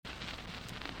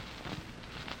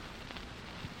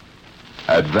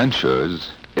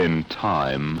Adventures in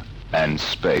time and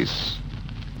space,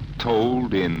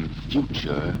 told in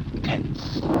future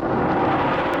tense.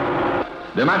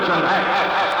 Dimension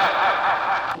X.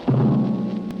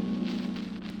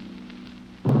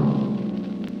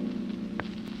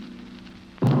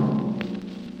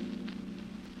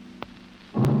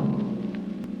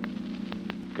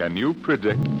 Can you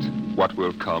predict what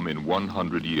will come in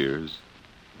 100 years?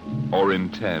 Or in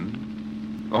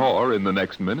 10? Or in the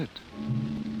next minute?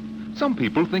 Some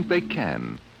people think they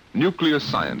can. Nuclear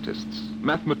scientists,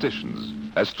 mathematicians,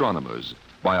 astronomers,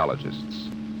 biologists.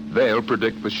 They'll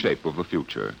predict the shape of the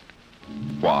future.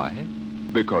 Why?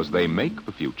 Because they make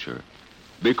the future.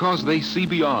 Because they see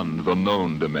beyond the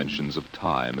known dimensions of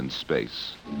time and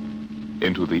space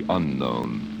into the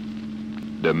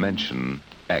unknown. Dimension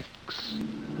X.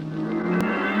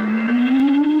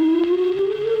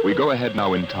 We go ahead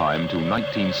now in time to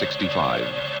 1965.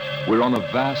 We're on a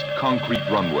vast concrete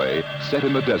runway set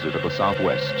in the desert of the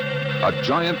Southwest. A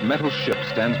giant metal ship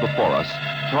stands before us,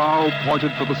 prow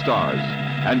pointed for the stars.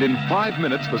 And in 5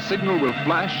 minutes, the signal will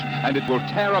flash, and it will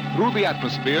tear up through the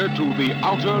atmosphere to the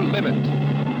outer limit.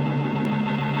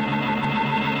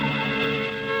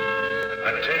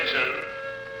 Attention.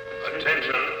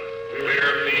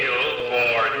 Clear field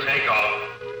for takeoff.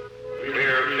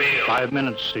 Clear field. 5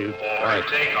 minutes, Steve. For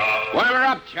takeoff. Boiler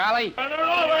up, Charlie.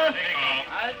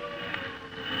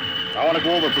 I want to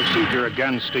go over procedure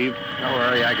again, Steve. Don't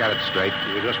worry, I got it straight.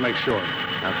 You just make sure.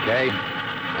 Okay.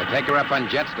 I take her up on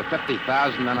jets to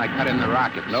 50,000, then I cut in the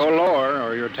rockets. No lower,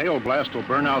 or your tail blast will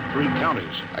burn out 3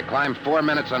 counties. I climb 4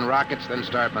 minutes on rockets, then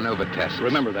start maneuver tests.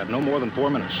 Remember that, no more than 4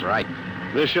 minutes. Right.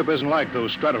 This ship isn't like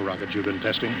those Stratorockets you've been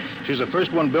testing. She's the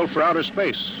first one built for outer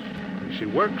space. If she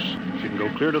works, she can go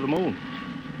clear to the moon.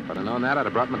 If I'd have known that, I'd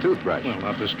have brought my toothbrush. Well,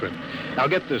 not this trip. Now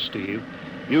get this, Steve.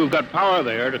 You've got power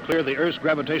there to clear the Earth's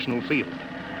gravitational field.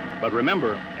 But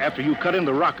remember, after you cut in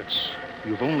the rockets,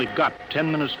 you've only got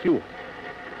 10 minutes fuel.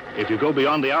 If you go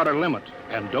beyond the outer limit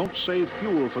and don't save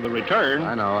fuel for the return...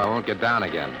 I know, I won't get down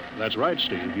again. That's right,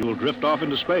 Steve. You'll drift off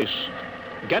into space.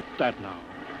 Get that now.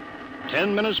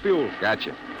 10 minutes fuel.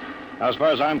 Gotcha. Now, as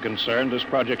far as I'm concerned, this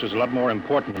project is a lot more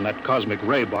important than that cosmic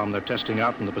ray bomb they're testing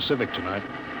out in the Pacific tonight.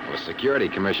 Well, the Security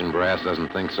Commission brass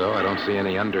doesn't think so. I don't see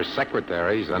any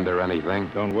undersecretaries under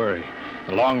anything. Don't worry. In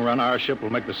the long run, our ship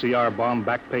will make the CR bomb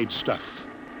back-page stuff.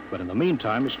 But in the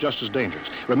meantime, it's just as dangerous.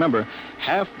 Remember,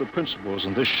 half the principles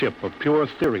in this ship are pure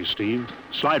theory, Steve.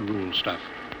 Slide rule stuff.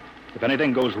 If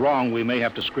anything goes wrong, we may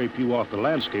have to scrape you off the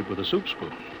landscape with a soup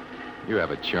spoon. You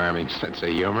have a charming sense of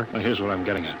humor. Now, here's what I'm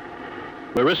getting at.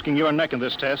 We're risking your neck in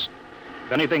this test.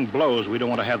 If anything blows, we don't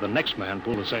want to have the next man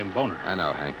pull the same boner. I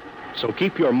know, Hank. So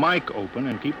keep your mic open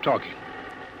and keep talking.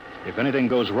 If anything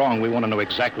goes wrong, we want to know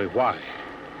exactly why.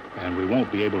 And we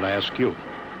won't be able to ask you.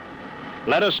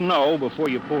 Let us know before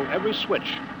you pull every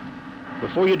switch.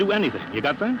 Before you do anything. You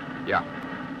got that? Yeah.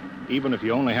 Even if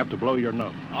you only have to blow your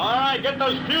nose. All right, get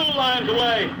those fuel lines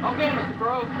away. Okay, Mr.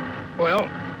 Brooks. Well,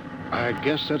 I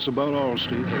guess that's about all,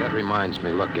 Steve. Hey, that reminds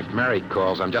me. Look, if Mary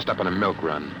calls, I'm just up on a milk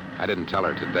run. I didn't tell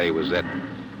her today was it.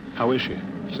 How is she?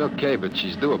 She's okay, but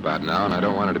she's due about now, and I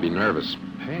don't want her to be nervous.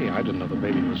 Hey, I didn't know the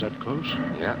baby was that close.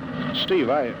 Yeah? Steve,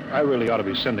 I really ought to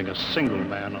be sending a single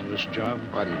man on this job.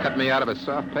 What, and cut me out of a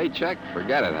soft paycheck?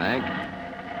 Forget it, Hank.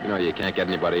 You know you can't get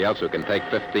anybody else who can take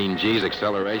 15 G's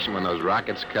acceleration when those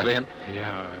rockets cut in.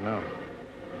 Yeah, I know.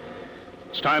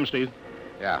 It's time, Steve.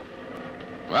 Yeah.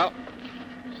 Well,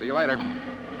 see you later.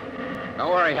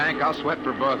 Don't worry, Hank. I'll sweat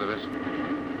for both of us.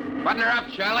 Button her up,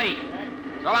 Charlie.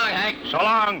 So long, Hank. So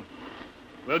long.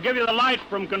 We'll give you the light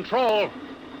from control.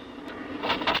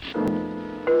 X2R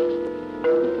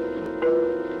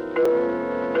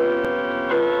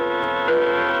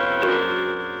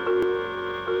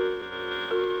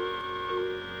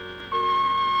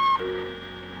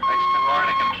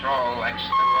to control.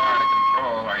 X2R to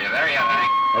control. Are you there yet, Hank?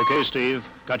 Okay, Steve.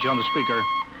 Got you on the speaker.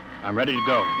 I'm ready to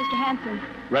go. Mr. Hanson.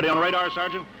 Ready on radar,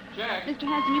 Sergeant? Mr.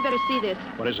 Hanson, you better see this.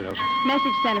 What is it, Elsie?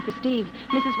 Message center for Steve.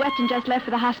 Mrs. Weston just left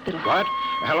for the hospital. What?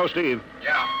 Hello, Steve.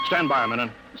 Yeah. Stand by a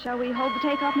minute. Shall we hold the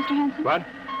takeoff, Mr. Hanson? What?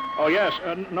 Oh, yes.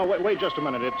 No, wait just a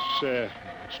minute.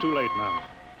 It's too late now.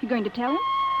 You going to tell him?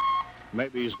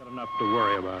 Maybe he's got enough to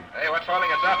worry about. Hey, what's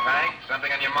holding us up, Hank? Something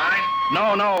on your mind?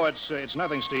 No, it's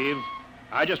nothing, Steve.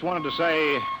 I just wanted to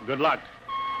say good luck.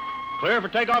 Clear for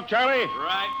takeoff, Charlie?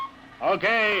 Right.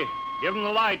 Okay. Give him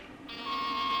the light.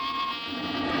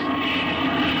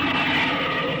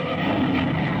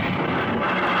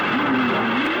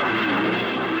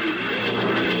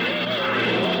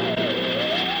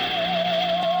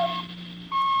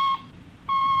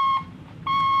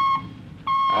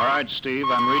 All right, Steve,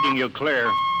 I'm reading you clear.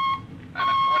 I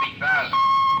 50,000.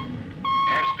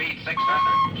 Airspeed 600.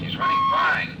 She's running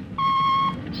fine.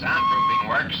 Soundproofing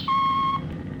works.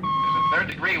 There's a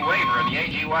third-degree waiver in the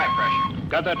AGY pressure.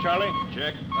 Got that, Charlie?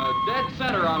 Check. Dead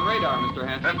center on radar, Mr.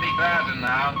 Hanson. 50,000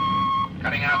 now.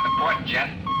 Cutting out the port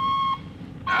jet.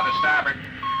 Now the starboard.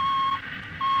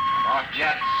 I'm off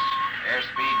jets.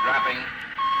 Airspeed dropping.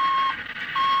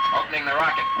 Opening the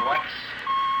rocket ports.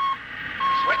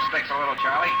 Switch sticks a little,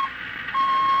 Charlie.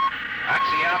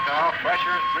 Oxy alcohol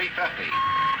pressure 350.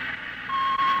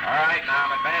 All right, now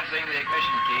I'm advancing the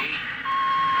ignition key.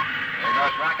 Here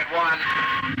goes rocket one.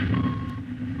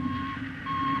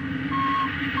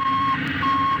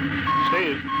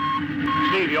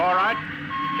 Steve, you all right?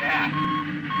 Yeah.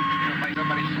 Feels like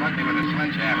somebody slugged me with a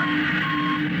sledgehammer.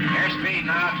 Airspeed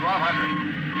now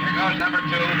 1,200. Here goes number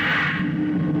two.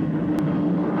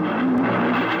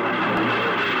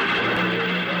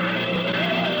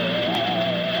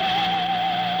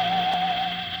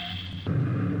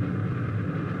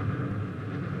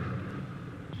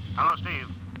 Hello, Steve.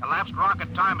 Elapsed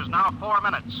rocket time is now 4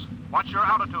 minutes. What's your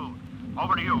altitude?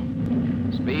 Over to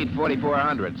you. Speed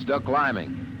 4,400. Still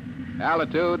climbing.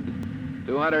 Altitude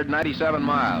 297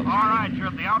 miles. All right, you're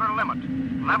at the outer limit.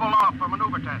 Level off for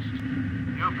maneuver test.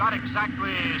 You've got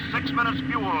exactly 6 minutes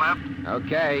fuel left.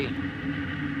 Okay.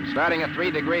 Starting a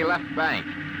 3-degree left bank.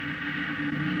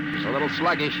 Just a little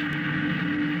sluggish.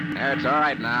 There, it's all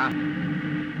right now.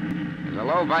 There's a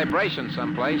low vibration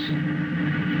someplace.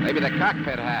 Maybe the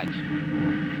cockpit hatch.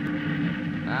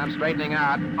 Now I'm straightening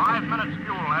out. 5 minutes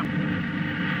fuel left.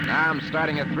 Now I'm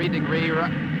starting a 3-degree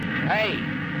Hey!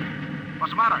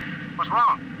 What's the matter? What's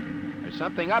wrong? There's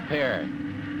something up here.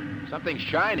 Something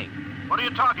shining. What are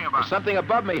you talking about? There's something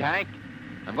above me, Hank.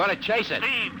 I'm going to chase it.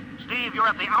 Steve, you're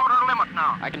at the outer limit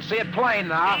now. I can see it plain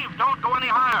now. Steve, don't go any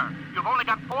higher. You've only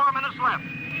got 4 minutes left.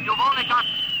 You've only got...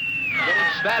 I'm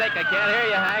getting static. I can't hear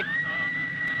you, Hank.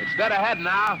 It's dead ahead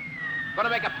now. Going to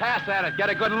make a pass at it. Get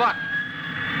a good look.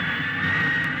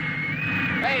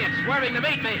 Hey, it's swerving to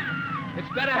meet me. It's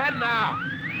dead ahead now.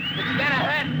 It's dead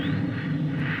ahead.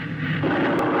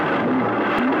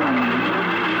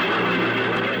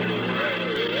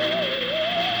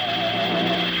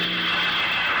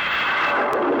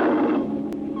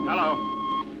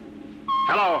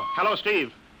 Hello,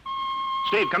 Steve.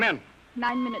 Steve, come in.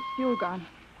 9 minutes fuel gone.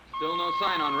 Still no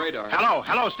sign on radar.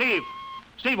 Hello, Steve.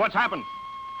 Steve, what's happened?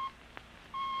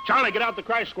 Charlie, get out the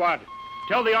crash squad.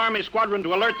 Tell the Army squadron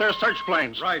to alert their search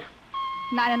planes. Right.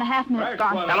 9.5 minutes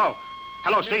gone.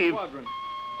 Hello, Steve. Squadron.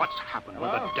 What's happened?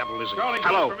 Where the devil is it? Charlie,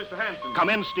 Hello. for Mr. Hanson. Come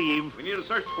in, Steve. We need a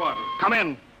search squadron. Come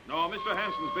in. No, Mr.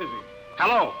 Hanson's busy.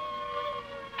 Hello,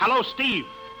 Steve.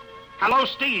 Hello,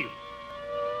 Steve.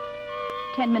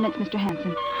 10 minutes, Mr.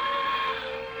 Hanson.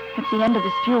 That's the end of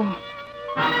this fuel.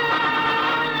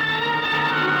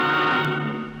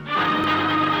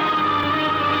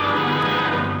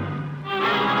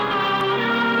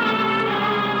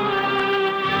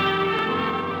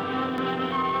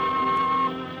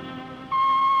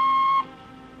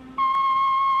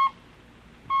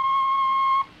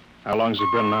 How long's it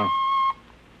been now?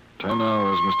 10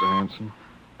 hours, Mr. Hanson.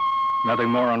 Nothing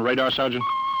more on radar, Sergeant?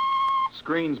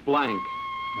 Screen's blank.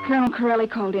 Colonel Corelli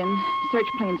called in. Search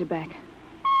planes are back.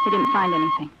 He didn't find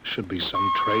anything. Should be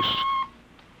some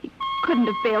trace. Couldn't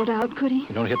have bailed out, could he?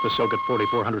 You don't hit the silk at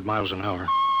 4,400 miles an hour.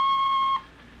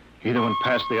 Either went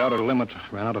past the outer limit,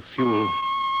 ran out of fuel.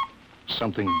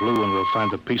 Something blew, and we'll find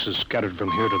the pieces scattered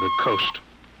from here to the coast.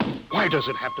 Why does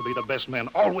it have to be the best man?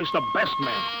 Always the best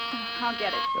man. I'll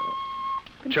get it.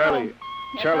 Charlie,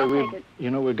 Yes, Charlie, I'll we've take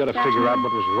it. We've got to figure out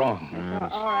what was wrong.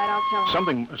 Yes, all right, I'll tell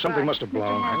him. Something Right. must have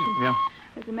blown. Mr. Hanson, Yeah.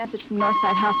 There's a message from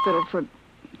Northside Hospital for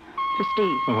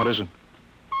Steve. Well, what is it?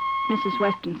 Mrs.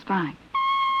 Weston's fine.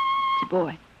 It's a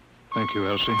boy. Thank you,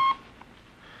 Elsie.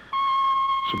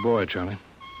 It's a boy, Charlie.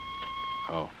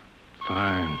 Oh.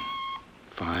 Fine.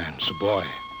 It's a boy.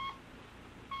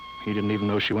 He didn't even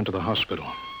know she went to the hospital.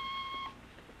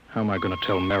 How am I going to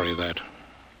tell Mary that?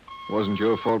 Wasn't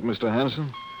your fault, Mr.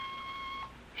 Hanson.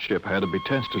 Ship had to be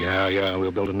tested. Yeah,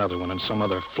 we'll build another one, and some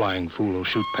other flying fool will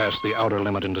shoot past the outer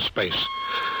limit into space.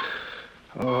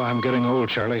 Oh, I'm getting old,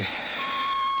 Charlie.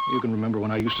 You can remember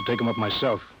when I used to take them up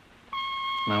myself.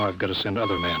 Now I've got to send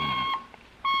other men.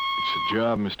 It's a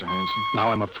job, Mr. Hanson.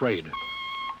 Now I'm afraid.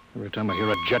 Every time I hear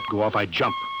a jet go off, I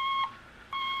jump.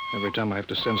 Every time I have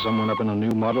to send someone up in a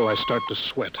new model, I start to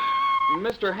sweat.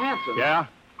 Mr. Hanson. Yeah?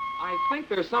 I think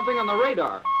there's something on the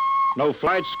radar. No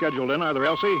flights scheduled in, are there,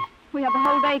 Elsie? We have the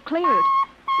whole day cleared.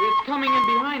 It's coming in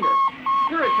behind us.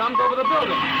 Here it comes over the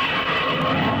building.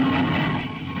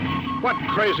 What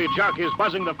crazy jockey is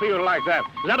buzzing the field like that?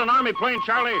 Is that an Army plane,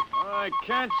 Charlie? I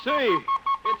can't see.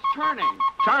 It's turning.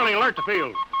 Charlie, alert the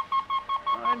field.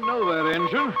 I know that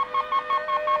engine.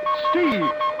 It's Steve.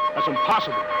 That's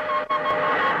impossible.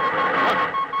 Look,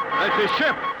 that's his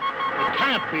ship. It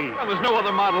can't be. Well, there's no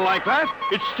other model like that.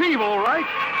 It's Steve, all right.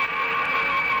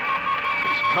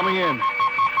 He's coming in.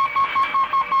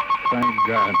 Thank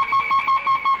God.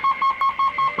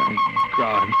 Thank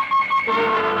God.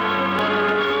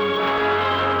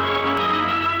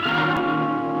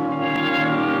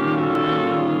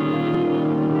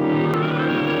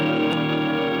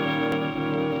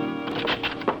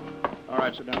 All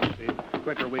right, sit down, Steve. The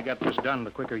quicker we get this done,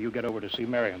 the quicker you get over to see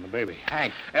Mary and the baby.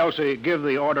 Hank, Elsie, give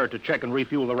the order to check and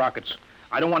refuel the rockets.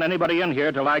 I don't want anybody in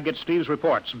here till I get Steve's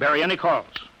reports. Bury any calls.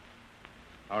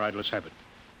 All right, let's have it.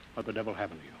 What the devil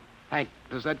happened to you? Hank,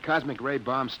 does that cosmic ray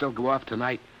bomb still go off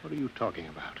tonight? What are you talking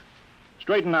about?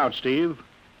 Straighten out, Steve.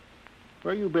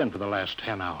 Where you been for the last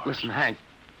 10 hours? Listen, Hank,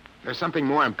 there's something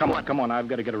more important. Come on. I've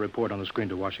got to get a report on the screen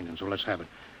to Washington, so let's have it.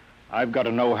 I've got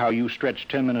to know how you stretched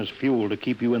 10 minutes fuel to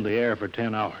keep you in the air for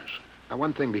 10 hours. Now,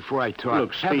 one thing before I talk.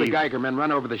 Look, have the Steve. Geiger men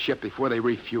run over the ship before they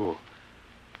refuel.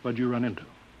 What'd you run into?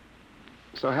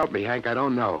 So help me, Hank, I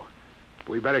don't know. But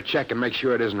we better check and make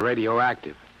sure it isn't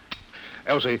radioactive.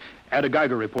 Elsie, add a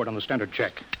Geiger report on the standard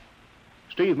check.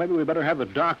 Steve, maybe we better have the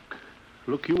doc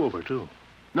look you over, too.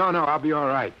 No, I'll be all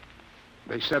right.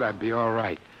 They said I'd be all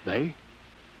right. They?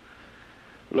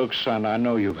 Look, son, I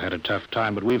know you've had a tough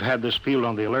time, but we've had this field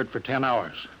on the alert for 10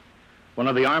 hours. One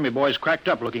of the Army boys cracked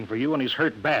up looking for you, and he's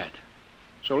hurt bad.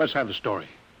 So let's have the story.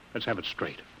 Let's have it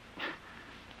straight.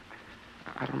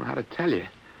 I don't know how to tell you.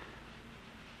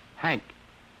 Hank,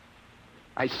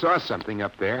 I saw something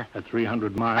up there. At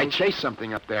 300 miles? I chased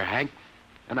something up there, Hank,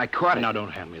 and I caught it. Now,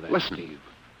 don't hand me that, Listen, Steve.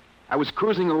 I was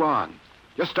cruising along,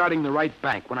 just starting the right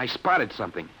bank, when I spotted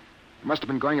something. It must have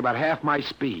been going about half my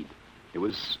speed. It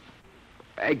was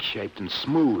egg-shaped and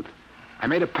smooth. I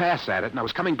made a pass at it, and I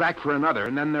was coming back for another,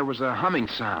 and then there was a humming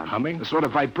sound. Humming? A sort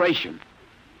of vibration.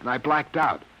 And I blacked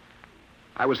out.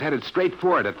 I was headed straight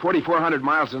for it at 4,400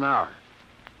 miles an hour.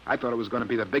 I thought it was going to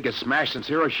be the biggest smash since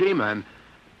Hiroshima, and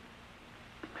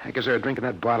I guess they were drinking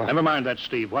that bottle. Never mind that,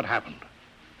 Steve. What happened?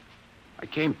 I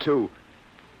came to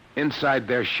inside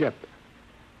their ship.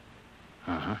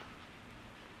 Uh-huh.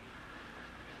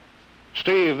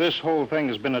 Steve, this whole thing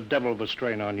has been a devil of a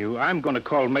strain on you. I'm going to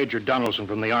call Major Donaldson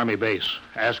from the Army base.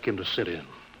 Ask him to sit in.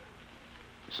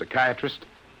 Psychiatrist?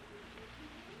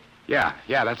 Yeah,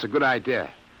 that's a good idea.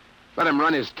 Let him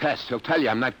run his tests. He'll tell you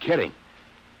I'm not kidding.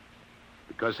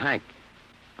 Because, Hank,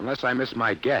 unless I miss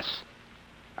my guess,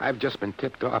 I've just been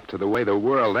tipped off to the way the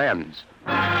world ends.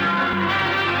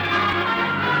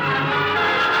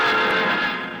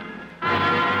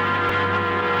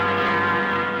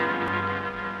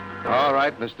 All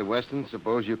right, Mr. Weston,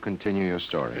 suppose you continue your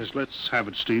story. Yes, let's have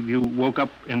it, Steve. You woke up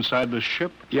inside the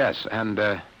ship? Yes, and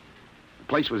the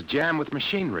place was jammed with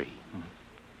machinery.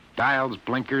 Dials,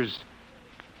 blinkers.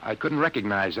 I couldn't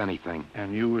recognize anything.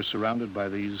 And you were surrounded by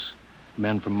these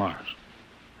men from Mars?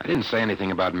 I didn't say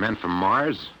anything about men from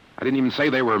Mars. I didn't even say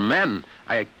they were men.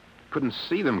 I couldn't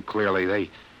see them clearly. They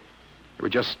were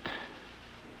just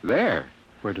there.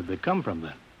 Where did they come from,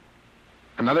 then?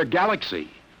 Another galaxy.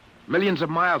 Millions of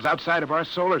miles outside of our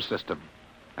solar system.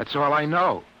 That's all I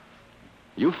know.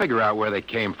 You figure out where they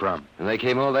came from. And they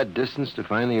came all that distance to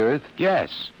find the Earth?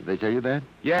 Yes. Did they tell you that?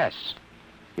 Yes.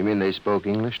 You mean they spoke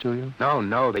English to you?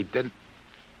 No, they didn't.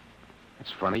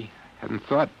 That's funny. Hadn't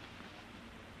thought.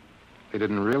 They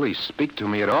didn't really speak to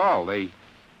me at all. They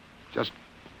just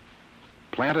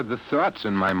planted the thoughts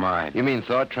in my mind. You mean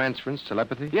thought transference,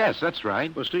 telepathy? Yes, that's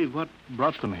right. Well, Steve, what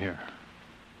brought them here?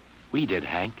 We did,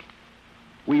 Hank.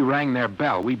 We rang their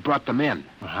bell. We brought them in.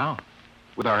 Well, how?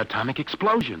 With our atomic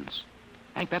explosions.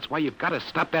 Hank, that's why you've got to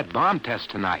stop that bomb test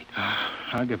tonight.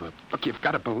 I'll give up. Look, you've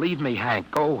got to believe me, Hank.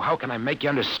 Oh, how can I make you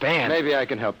understand? Maybe I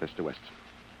can help, Mr. Weston.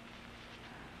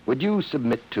 Would you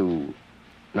submit to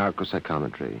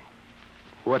narcopsychometry?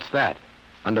 What's that?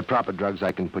 Under proper drugs,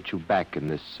 I can put you back in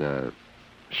this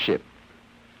ship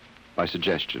by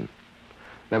suggestion.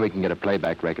 Then we can get a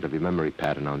playback record of your memory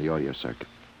pattern on the audio circuit.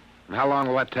 And how long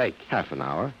will that take? Half an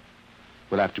hour.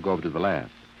 We'll have to go over to the lab.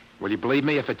 Will you believe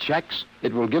me if it checks?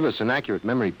 It will give us an accurate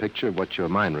memory picture of what your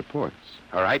mind reports.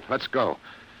 All right, let's go.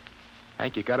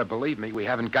 Hank, you got to believe me. We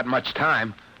haven't got much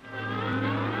time.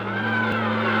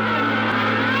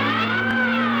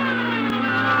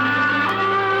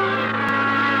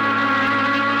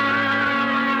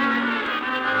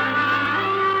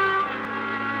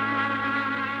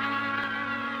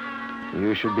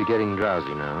 You should be getting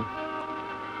drowsy now.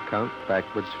 Count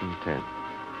backwards from 10.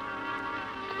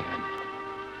 10,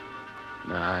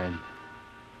 9,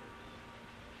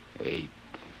 8,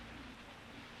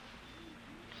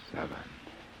 7,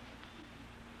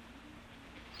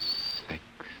 6,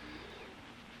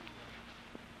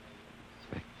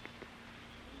 6.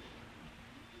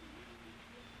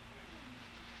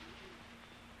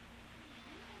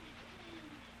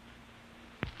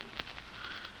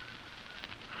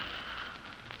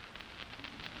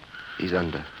 He's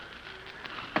under.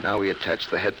 Now we attach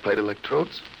the head plate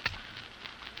electrodes.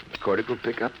 The cortical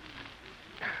pickup.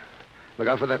 Look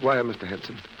out for that wire, Mr.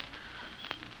 Henson.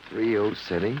 3.0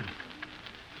 setting.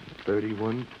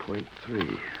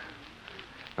 31.3.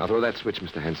 Now throw that switch,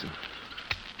 Mr. Henson.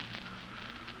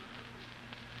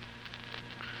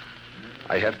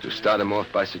 I have to start him off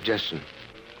by suggestion.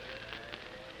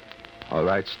 All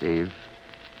right, Steve.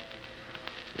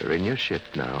 You're in your ship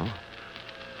now.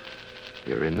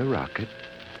 You're in the rocket.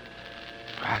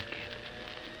 Rocket.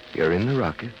 You're in the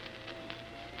rocket.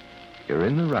 You're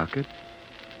in the rocket.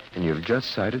 And you've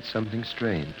just sighted something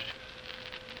strange.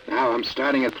 Now I'm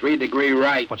starting at 3 degree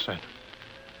right. What's that?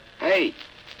 Hey,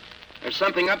 there's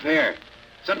something up here.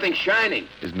 Something shining.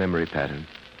 His memory pattern.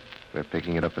 We're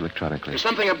picking it up electronically. There's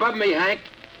something above me, Hank.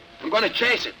 I'm going to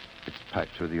chase it. It's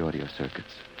piped through the audio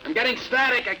circuits. I'm getting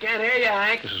static. I can't hear you,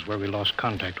 Hank. This is where we lost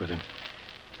contact with him.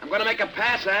 I'm going to make a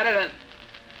pass at it and...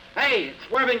 Hey, it's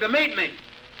swerving to meet me.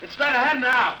 It's dead ahead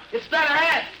now. It's dead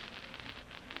ahead.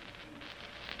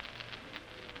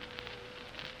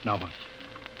 Now what?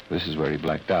 This is where he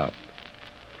blacked out.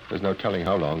 There's no telling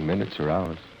how long, minutes or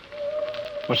hours.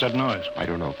 What's that noise? I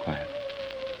don't know, quiet.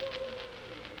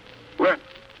 Where?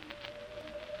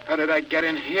 How did I get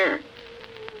in here?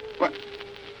 What?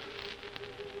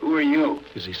 Who are you?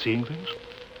 Is he seeing things?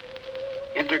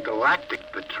 Intergalactic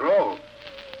Patrol.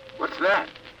 What's that?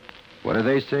 What are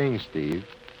they saying, Steve?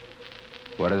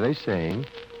 What are they saying?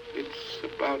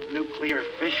 It's about nuclear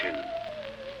fission.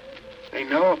 They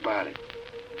know about it.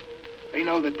 They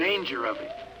know the danger of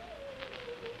it.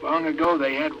 Long ago,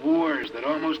 they had wars that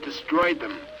almost destroyed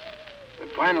them. But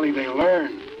finally, they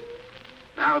learned.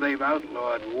 Now they've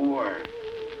outlawed war.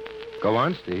 Go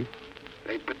on, Steve.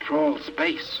 They patrol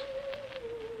space.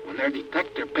 When their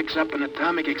detector picks up an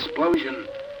atomic explosion,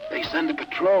 they send a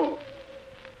patrol.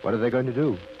 What are they going to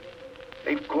do?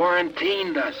 They've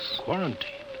quarantined us. Quarantine?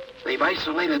 They've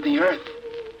isolated the Earth.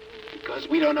 Because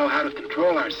we don't know how to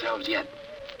control ourselves yet.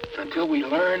 Until we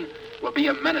learn, we'll be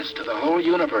a menace to the whole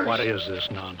universe. What is this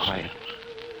nonsense? Quiet.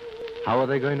 How are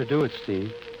they going to do it,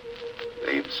 Steve?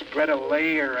 They've spread a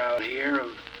layer out here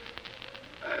of...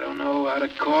 I don't know how to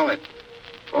call it.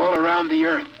 All around the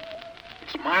Earth.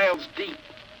 It's miles deep.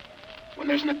 When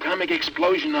there's an atomic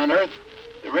explosion on Earth,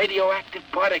 the radioactive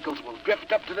particles will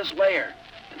drift up to this layer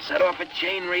and set off a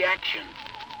chain reaction.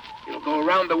 It'll go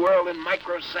around the world in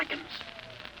microseconds.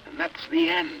 And that's the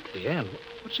end. The end?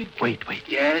 What's he... Wait.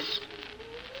 Yes.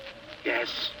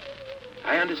 Yes.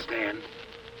 I understand.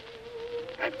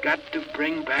 I've got to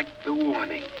bring back the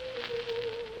warning.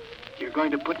 You're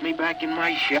going to put me back in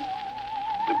my ship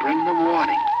to bring the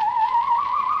warning.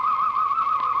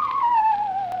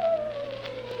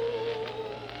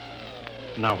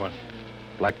 Now what?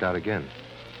 Blacked out again.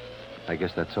 I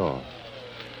guess that's all.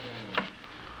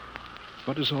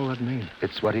 What does all that mean?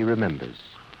 It's what he remembers.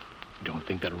 You don't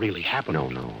think that really happened?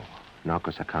 No.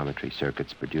 Narcospsychometry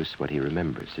circuits produce what he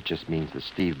remembers. It just means that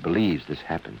Steve believes this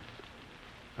happened.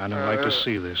 I don't like to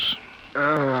see this.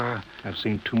 I've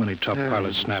seen too many top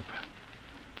pilots snap.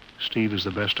 Steve is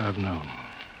the best I've known.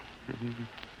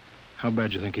 How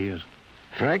bad do you think he is?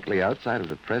 Frankly, outside of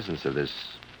the presence of this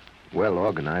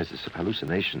well-organized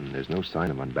hallucination, there's no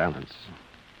sign of unbalance.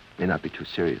 May not be too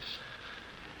serious.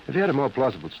 If he had a more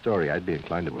plausible story, I'd be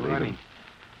inclined to believe him.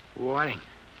 Warning.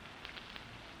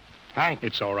 Hank.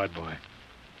 It's all right, boy.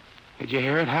 Did you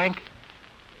hear it, Hank?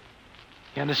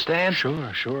 You understand?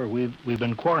 Sure. We've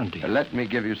been quarantined. Let me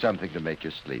give you something to make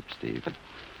you sleep, Steve.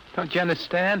 Don't you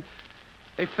understand?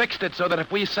 They fixed it so that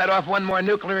if we set off one more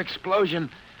nuclear explosion,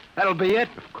 that'll be it.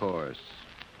 Of course.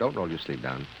 Don't roll your sleeve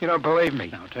down. You don't believe me.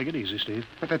 Now, take it easy, Steve.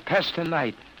 But the test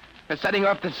tonight. They're setting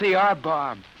off the CR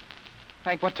bomb.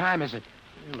 Hank, what time is it?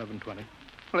 11:20.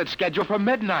 Well, it's scheduled for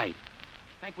midnight.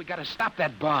 Hank, we got to stop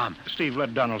that bomb. Steve,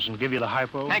 let Donaldson give you the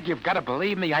hypo. Hank, you've got to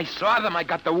believe me. I saw them. I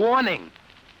got the warning.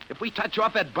 If we touch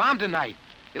off that bomb tonight,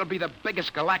 it'll be the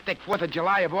biggest galactic 4th of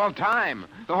July of all time.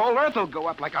 The whole Earth will go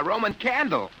up like a Roman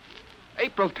candle.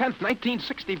 April 10th,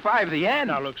 1965, the end.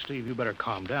 Now, look, Steve, you better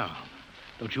calm down.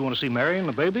 Don't you want to see Mary and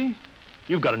the baby?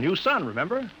 You've got a new son,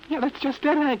 remember? Yeah, that's just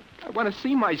it, Hank. I want to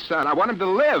see my son. I want him to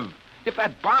live. If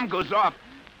that bomb goes off...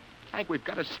 Hank, we've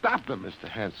got to stop them. Mr.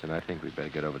 Hanson, I think we'd better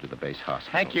get over to the base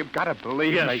hospital. Hank, you've got to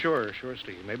believe Yeah, me. sure,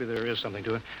 Steve. Maybe there is something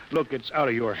to it. Look, it's out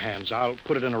of your hands. I'll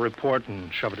put it in a report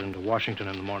and shove it into Washington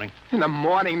in the morning. In the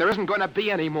morning? There isn't going to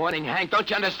be any morning, Hank. Don't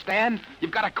you understand?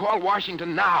 You've got to call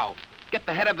Washington now. Get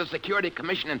the head of the Security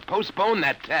Commission and postpone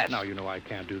that test. Now, you know I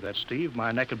can't do that, Steve.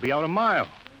 My neck would be out a mile.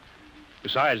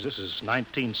 Besides, this is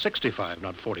 1965,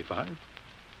 not 45.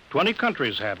 20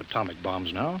 countries have atomic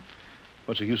bombs now.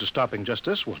 What's the use of stopping just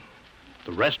this one?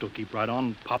 The rest will keep right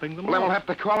on popping them Well, then off. we'll have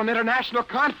to call an international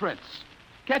conference.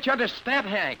 Can't you understand,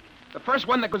 Hank? The first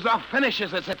one that goes off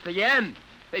finishes us at the end.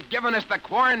 They've given us the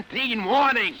quarantine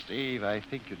warning. Steve, I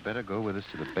think you'd better go with us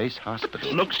to the base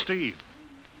hospital. Look, Steve,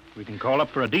 we can call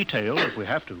up for a detail if we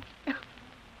have to.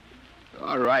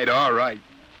 All right, all right.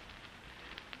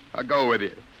 I'll go with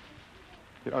you.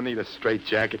 You don't need a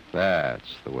straitjacket.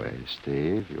 That's the way,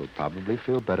 Steve. You'll probably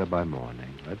feel better by morning.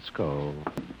 Let's go.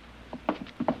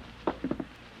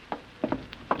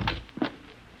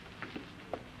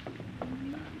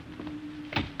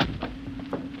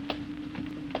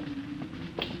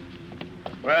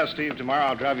 Well, Steve, tomorrow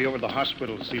I'll drive you over to the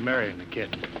hospital to see Mary and the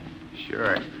kid.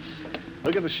 Sure.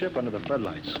 Look at the ship under the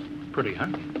floodlights. Pretty, huh?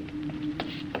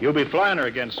 You'll be flying her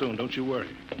again soon, don't you worry.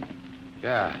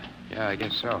 Yeah, I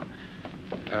guess so.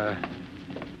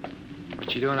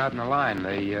 What you doing out in the line?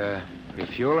 They,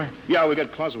 refuel her? Yeah, we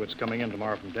got Clausewitz coming in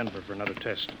tomorrow from Denver for another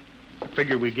test.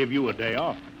 Figure we give you a day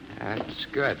off. That's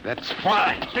good. That's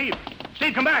fine. Steve,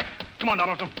 come back. Come on,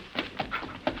 Donaldson.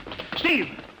 Steve,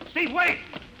 wait.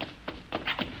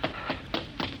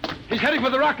 He's heading for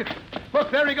the rocket.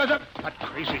 Look, there he goes up. That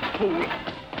crazy fool.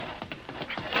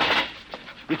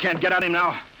 We can't get at him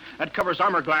now. That covers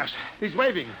armor glass. He's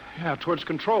waving. Yeah, towards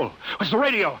control. What's the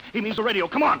radio? He means the radio.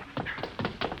 Come on.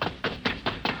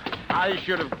 I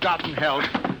should have gotten help.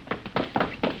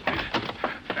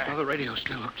 Oh, the radio's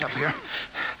still hooked up here.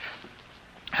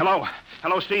 Hello,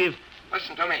 Steve.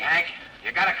 Listen to me, Hank.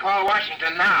 You gotta call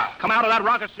Washington now. Come out of that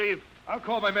rocket, Steve. I'll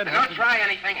call my men. And don't try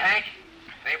anything, Hank.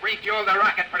 They've refueled the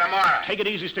rocket for tomorrow. Take it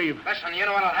easy, Steve. Listen, you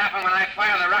know what'll happen when I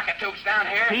fire the rocket tubes down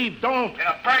here? Steve, don't.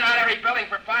 It'll burn out every building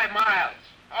for 5 miles.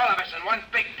 All of us in one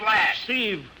big blast.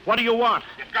 Steve, what do you want?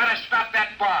 You've got to stop that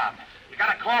bomb. You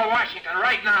got to call Washington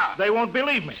right now. They won't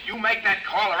believe me. You make that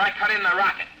call or I cut in the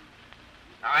rocket.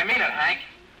 Now, I mean it, Hank.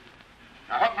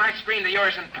 Now, hook my screen to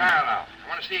yours in parallel. I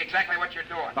want to see exactly what you're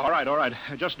doing. All right.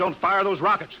 Just don't fire those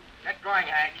rockets. Get going,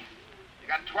 Hank. You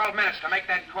got 12 minutes to make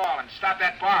that call and stop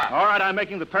that bomb. All right, I'm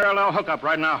making the parallel hookup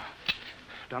right now.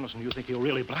 Donaldson, you think he'll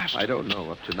really blast? I don't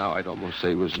know. Up to now, I'd almost say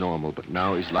he was normal, but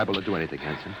now he's liable to do anything,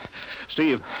 Hanson.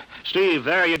 Steve,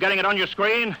 there, you getting it on your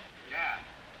screen? Yeah.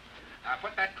 Now,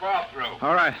 put that call through.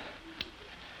 All right.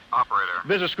 Operator,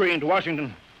 Visit screen to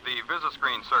Washington. the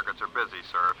VisiScreen circuits are busy,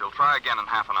 sir. If you'll try again in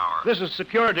half an hour. This is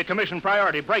Security Commission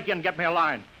priority. Break in, get me a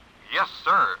line. Yes,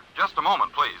 sir. Just a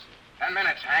moment, please. 10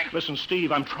 minutes, Hank. Listen,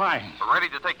 Steve, I'm trying. We're ready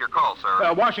to take your call,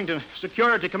 sir. Washington,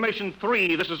 Security Commission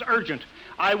 3. This is urgent.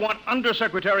 I want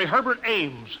Undersecretary Herbert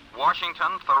Ames.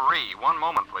 Washington 3. 1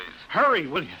 moment, please. Hurry,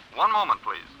 will you? 1 moment,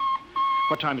 please.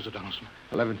 What time is it, Donaldson?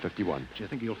 11:51. Do you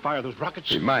think he'll fire those rockets?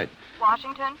 He might.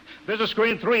 Washington,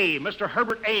 VisiScreen 3. Mr.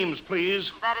 Herbert Ames, please.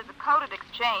 that is a coded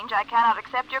exchange. I cannot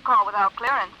accept your call without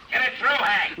clearance. Get it through,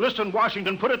 Hank. Listen,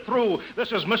 Washington, put it through.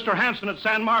 This is Mr. Hanson at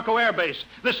San Marco Air Base.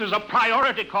 This is a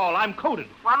priority call. I'm coded.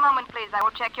 1 moment, please. I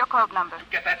will check your code number.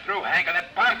 Get that through, Hank, or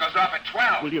that bomb goes off at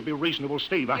 12. Will you be reasonable,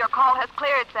 Steve? Your call has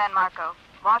cleared, San Marco.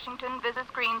 Washington,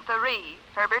 VisiScreen 3.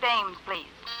 Herbert Ames, please.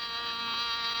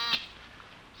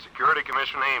 Security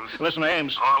Commission Ames. Listen,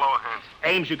 Ames. Oh, hello, Hanson.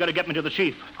 Ames, you got to get me to the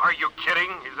chief. Are you kidding?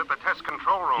 He's at the test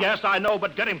control room. Yes, I know,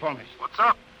 but get him for me. What's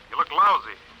up? You look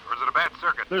lousy. Or is it a bad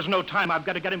circuit? There's no time. I've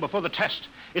got to get him before the test.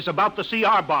 It's about the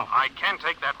CR bomb. I can't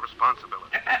take that responsibility.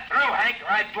 Get that through, Hank,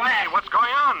 or I blast. Hey, what's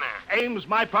going on there? Ames,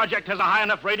 my project has a high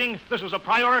enough rating. This is a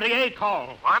priority A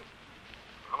call. What?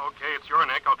 Well, okay, it's your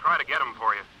neck. I'll try to get him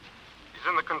for you. He's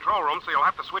in the control room, so you'll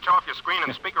have to switch off your screen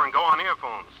and speaker and go on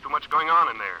earphones. Too much going on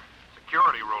in there.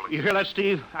 Security ruling. You hear that,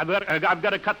 Steve? I've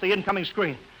got to cut the incoming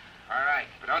screen. All right,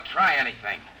 but don't try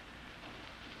anything.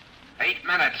 8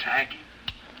 minutes, Hank.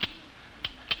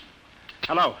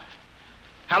 Hello?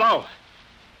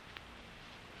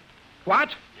 What?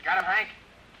 You got him, Hank?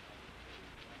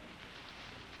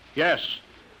 Yes.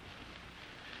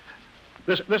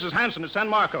 This is Hanson at San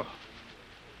Marco.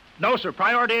 No, sir.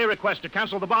 Priority A request to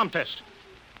cancel the bomb test.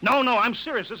 No, I'm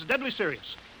serious. This is deadly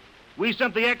serious. We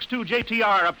sent the X-2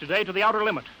 JTR up today to the outer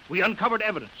limit. We uncovered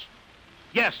evidence.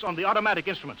 Yes, on the automatic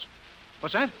instruments.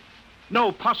 What's that?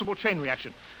 No, possible chain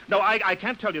reaction. No, I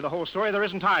can't tell you the whole story. There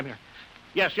isn't time here.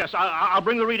 Yes, I'll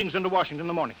bring the readings into Washington in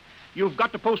the morning. You've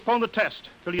got to postpone the test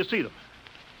till you see them.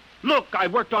 Look,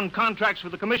 I've worked on contracts for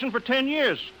the commission for 10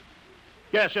 years.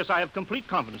 Yes, I have complete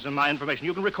confidence in my information.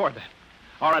 You can record that.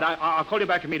 All right, I'll call you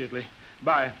back immediately.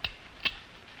 Bye.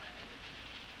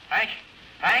 Hank?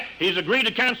 He's agreed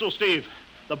to cancel, Steve.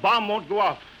 The bomb won't go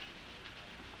off.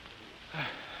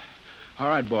 All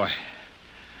right, boy.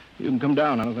 You can come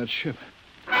down out of that ship.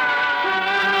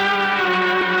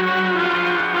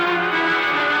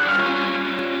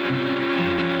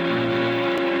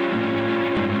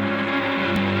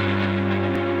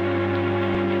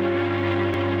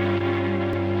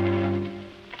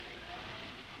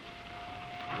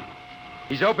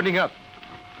 He's opening up.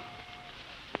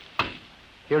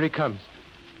 Here he comes.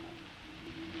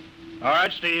 All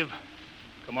right, Steve.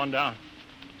 Come on down.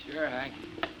 Sure, Hank.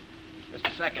 Just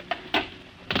a second.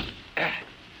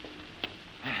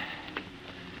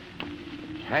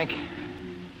 Hank,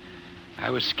 I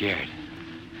was scared.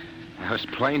 I was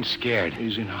plain scared.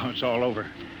 Easy now. It's all over.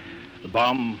 The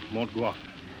bomb won't go off.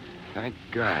 Thank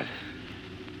God.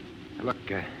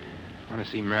 Look, I want to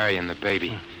see Mary and the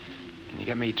baby. Can you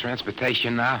get me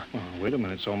transportation now? Oh, wait a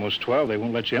minute. It's almost 12. They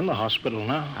won't let you in the hospital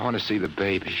now. I want to see the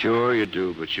baby. Sure you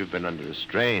do, but you've been under a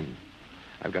strain.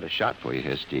 I've got a shot for you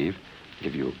here, Steve.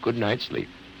 Give you a good night's sleep.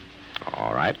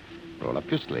 All right. Roll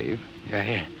up your sleeve. Yeah,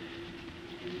 here.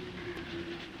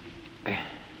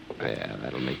 There,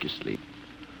 that'll make you sleep.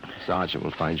 Sergeant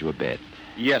will find you a bed.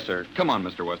 Yes, sir. Come on,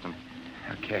 Mr. Weston.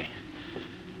 Okay.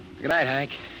 Good night,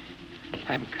 Hank.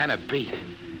 I'm kind of beat.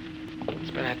 It's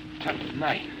been a tough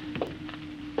night.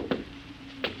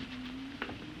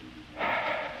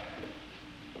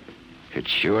 It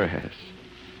sure has.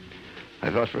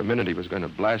 I thought for a minute he was going to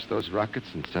blast those rockets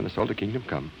and send us all to Kingdom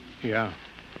Come. Yeah.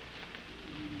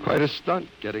 Quite a stunt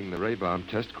getting the ray bomb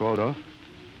test called off.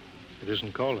 It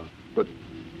isn't called off. But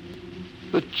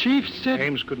the chief said...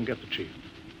 Ames couldn't get the chief.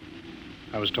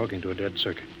 I was talking to a dead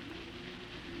circuit.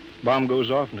 Bomb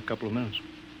goes off in a couple of minutes.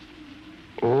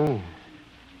 Oh.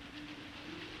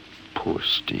 Poor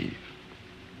Steve.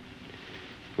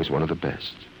 He was one of the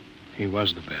best. He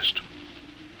was the best.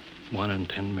 1 in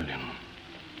 10 million.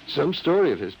 Some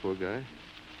story of his, poor guy.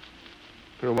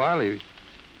 For a while, he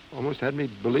almost had me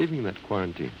believing that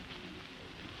quarantine.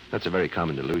 That's a very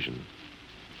common delusion.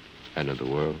 End of the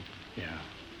world. Yeah,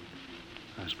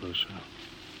 I suppose so.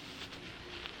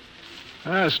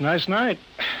 It's a nice night.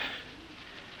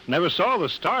 Never saw the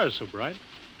stars so bright.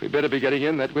 We better be getting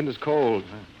in. That wind is cold.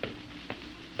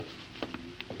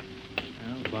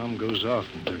 Well, the bomb goes off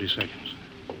in 30 seconds.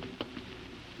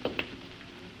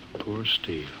 Poor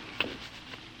Steve.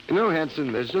 You know,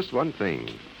 Hanson, there's just one thing.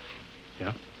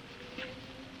 Yeah?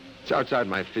 It's outside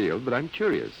my field, but I'm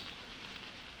curious.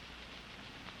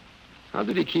 How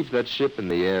did he keep that ship in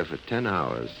the air for 10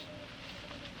 hours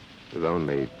with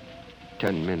only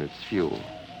 10 minutes fuel?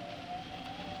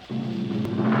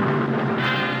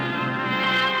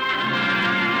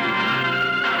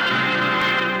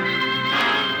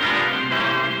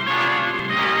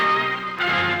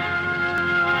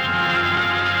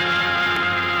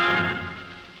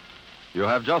 You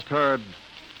have just heard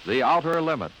The Outer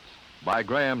Limits by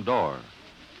Graham Dorr,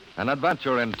 an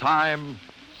adventure in time,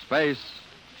 space,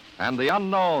 and the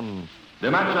unknown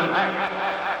Dimension X.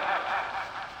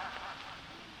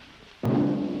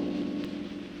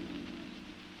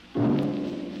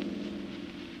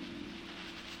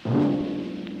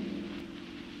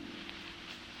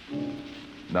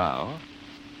 Now,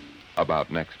 about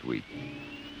next week.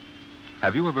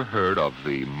 Have you ever heard of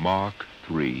the Mark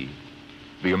III?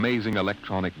 The amazing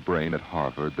electronic brain at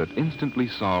Harvard that instantly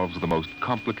solves the most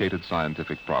complicated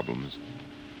scientific problems.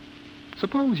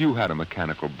 Suppose you had a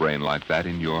mechanical brain like that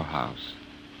in your house.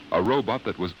 A robot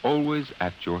that was always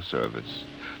at your service,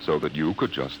 so that you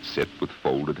could just sit with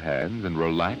folded hands and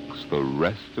relax the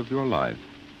rest of your life.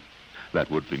 That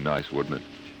would be nice, wouldn't it?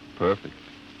 Perfect.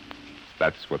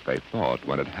 That's what they thought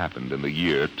when it happened in the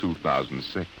year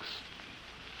 2006.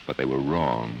 But they were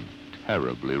wrong,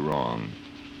 terribly wrong.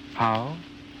 How?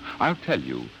 I'll tell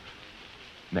you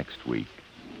next week.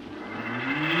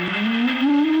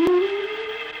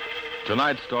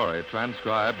 Tonight's story,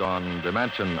 transcribed on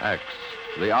Dimension X,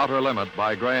 The Outer Limit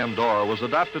by Graham Dorr, was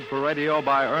adapted for radio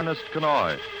by Ernest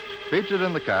Kenoy. Featured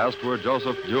in the cast were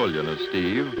Joseph Julian as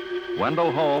Steve,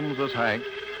 Wendell Holmes as Hank,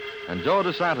 and Joe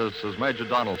DeSantis as Major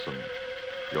Donaldson.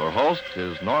 Your host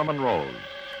is Norman Rose.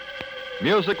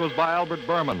 Music was by Albert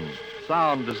Berman.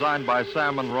 Sound designed by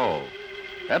Sam Monroe.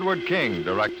 Edward King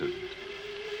directed.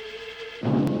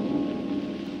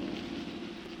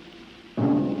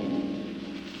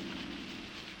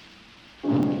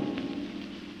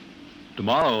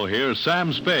 Tomorrow, here's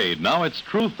Sam Spade. Now it's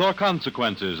Truth or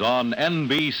Consequences on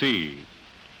NBC.